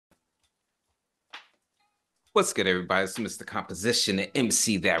What's good, everybody? It's Mr. Composition, the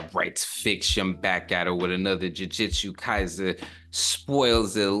MC that writes fiction, back at it with another Jujutsu Kaisen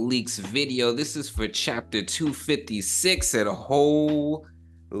spoils and leaks video. This is for chapter 256, and holy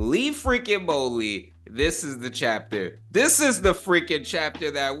freaking moly, this is the chapter. This is the freaking chapter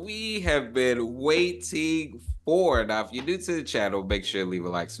that we have been waiting for. Now, if you're new to the channel, make sure to leave a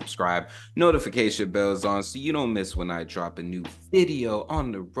like, subscribe, notification bells on so you don't miss when I drop a new video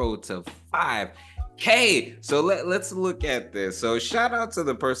on the road to 5K. So let's look at this. So shout out to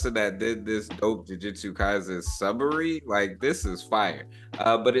the person that did this dope Jujutsu Kaisen summary. Like, this is fire.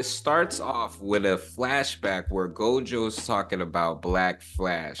 But it starts off with a flashback where Gojo's talking about Black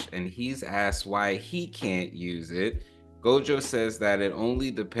Flash, and he's asked why he can't use it. Gojo says that it only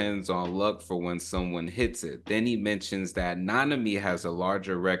depends on luck for when someone hits it. Then he mentions that Nanami has a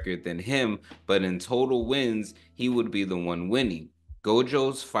larger record than him, but in total wins, he would be the one winning.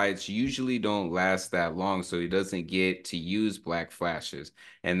 Gojo's fights usually don't last that long, so he doesn't get to use Black Flashes.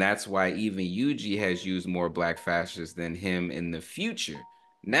 And that's why even Yuji has used more Black Flashes than him in the future.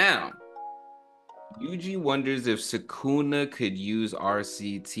 Now, Yuji wonders if Sukuna could use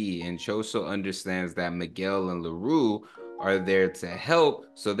RCT, and Choso understands that Miguel and LaRue are there to help,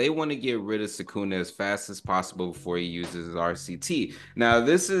 so they want to get rid of Sukuna as fast as possible before he uses his RCT. Now,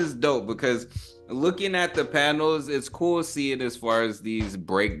 this is dope because looking at the panels, it's cool seeing as far as these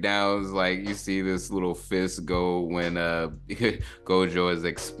breakdowns, like you see this little fist go when Gojo is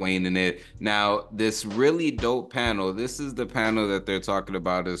explaining it. Now, this really dope panel, this is the panel that they're talking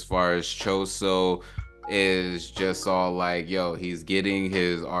about as far as Choso is just all like, yo, he's getting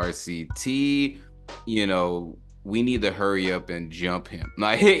his RCT, you know, we need to hurry up and jump him.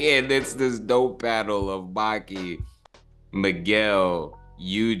 Like, and it's this dope battle of Maki, Miguel,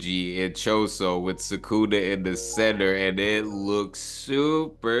 Yuji, and Choso with Sukuna in the center, and it looks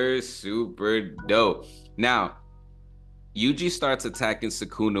super, super dope. Now, Yuji starts attacking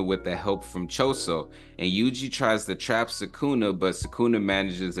Sukuna with the help from Choso, and Yuji tries to trap Sukuna, but Sukuna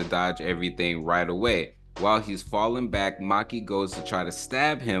manages to dodge everything right away. While he's falling back, Maki goes to try to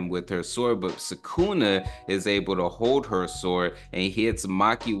stab him with her sword, but Sukuna is able to hold her sword and hits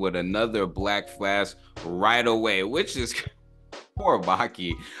Maki with another Black Flash right away, which is poor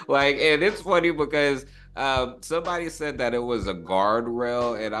Maki. Like, and it's funny because somebody said that it was a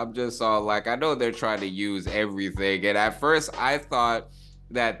guardrail, and I'm just all like, I know they're trying to use everything, and at first I thought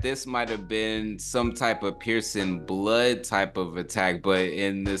that this might have been some type of piercing blood type of attack, but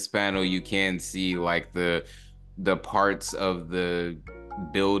in this panel you can see like the parts of the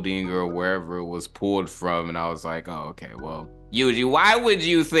building or wherever it was pulled from, and I was like, oh, okay, well, Yuji, why would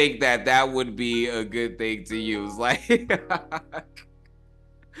you think that that would be a good thing to use? Like,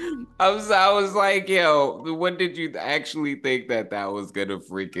 I was like, yo, what did you actually think that that was gonna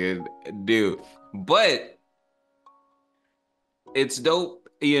freaking do? But it's dope,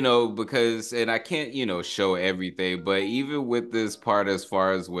 you know, because, and I can't, you know, show everything, but even with this part, as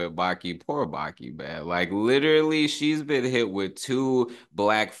far as with Baki, poor Baki, man, like literally she's been hit with 2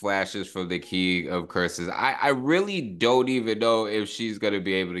 Black Flashes from the King of Curses. I really don't even know if she's gonna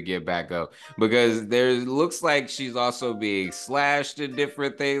be able to get back up, because there looks like she's also being slashed and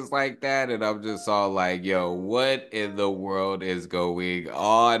different things like that, and I'm just all like, yo, what in the world is going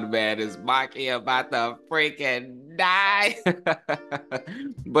on, man? Is Baki about to freaking die?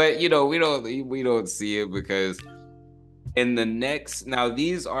 But you know, we don't see it because in the next, now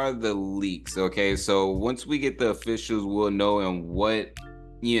these are the leaks, okay? So once we get the officials, we'll know in what,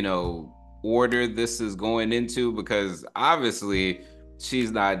 you know, order this is going into, because obviously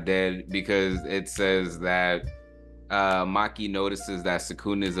she's not dead, because it says that Maki notices that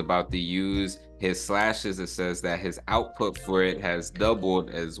Sukuna is about to use his slashes. It says that his output for it has doubled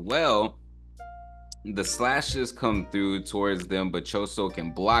as well. The slashes come through towards them, but Choso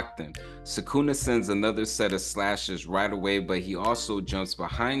can block them. Sukuna sends another set of slashes right away, but he also jumps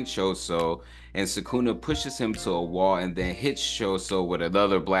behind Choso, and Sukuna pushes him to a wall and then hits Choso with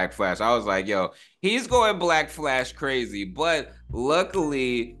another Black Flash. I was like, yo, he's going Black Flash crazy, but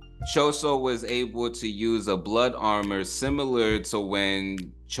luckily Choso was able to use a blood armor similar to when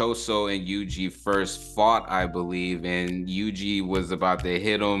Choso and Yuji first fought, I believe, and Yuji was about to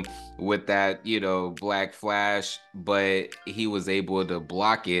hit him with that, you know, Black Flash, but he was able to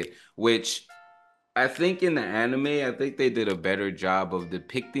block it, which I think in the anime, I think they did a better job of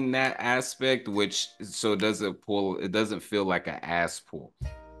depicting that aspect, which so it doesn't feel like an ass pull,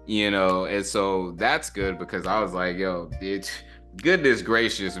 you know, and so that's good, because I was like, yo, goodness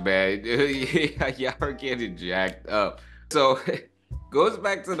gracious, man, y'all are getting jacked up. So Goes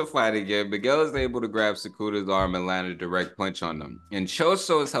back to the fight again. Miguel is able to grab Sukuna's arm and land a direct punch on him. And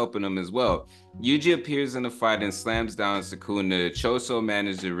Choso is helping him as well. Yuji appears in the fight and slams down Sukuna. Choso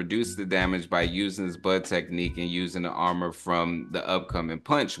managed to reduce the damage by using his bud technique and using the armor from the upcoming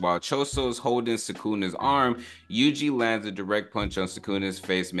punch. While Choso is holding Sukuna's arm, Yuji lands a direct punch on Sukuna's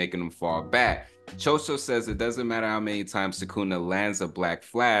face, making him fall back. Choso says it doesn't matter how many times Sukuna lands a black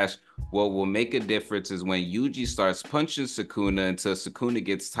flash. What will make a difference is when Yuji starts punching Sukuna until Sukuna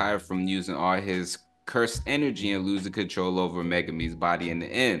gets tired from using all his cursed energy and losing control over Megumi's body in the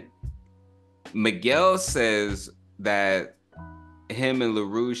end. Miguel says that him and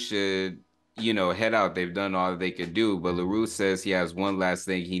LaRue should, head out. They've done all they could do, but LaRue says he has one last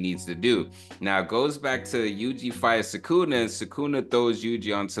thing he needs to do. Now it goes back to Yuji fights Sukuna, and Sukuna throws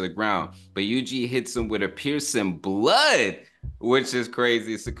Yuji onto the ground, but Yuji hits him with a piercing blood, which is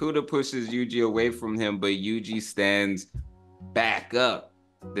crazy. Sukuna pushes Yuji away from him, but Yuji stands back up.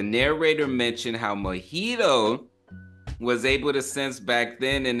 The narrator mentioned how Mojito was able to sense back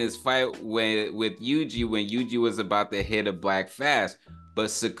then in his fight with Yuji when Yuji was about to hit a black flash. But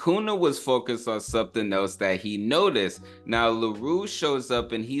Sukuna was focused on something else that he noticed. Now LaRue shows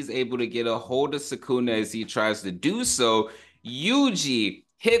up and he's able to get a hold of Sukuna as he tries to do so. Yuji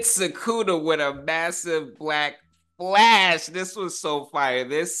hits Sukuna with a massive black flash. This was so fire.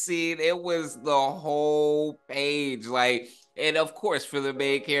 This scene, it was the whole page. And of course, for the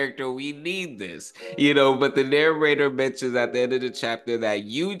main character, we need this, but the narrator mentions at the end of the chapter that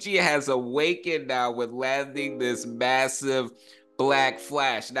Yuji has awakened now with landing this massive black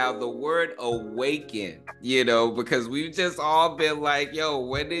flash. Now, the word awaken, because we've just all been like, yo,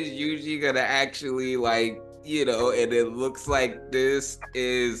 when is Yuji gonna actually, and it looks like this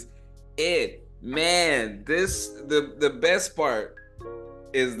is it. Man, the best part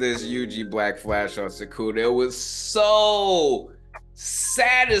is this Yuji black flash on Sukuna. It was so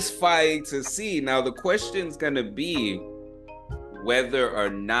satisfying to see. Now the question's gonna be whether or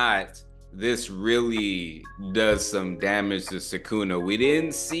not this really does some damage to Sukuna. We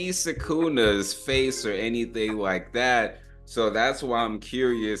didn't see Sukuna's face or anything like that, so that's why I'm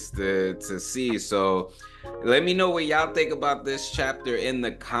curious to see. So let me know what y'all think about this chapter in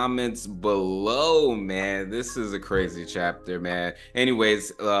the comments below, man. This is a crazy chapter, man.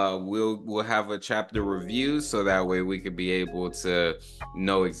 Anyways, we'll have a chapter review so that way we could be able to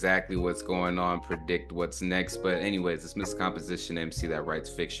know exactly what's going on, predict what's next. But anyways, it's Mr. Composition MC that writes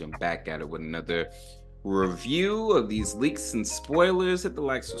fiction, back at it with another review of these leaks and spoilers. Hit the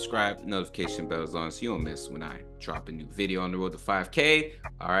like, subscribe, notification bells on so you don't miss when I drop a new video on the road to 5K.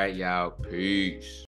 All right, y'all, peace.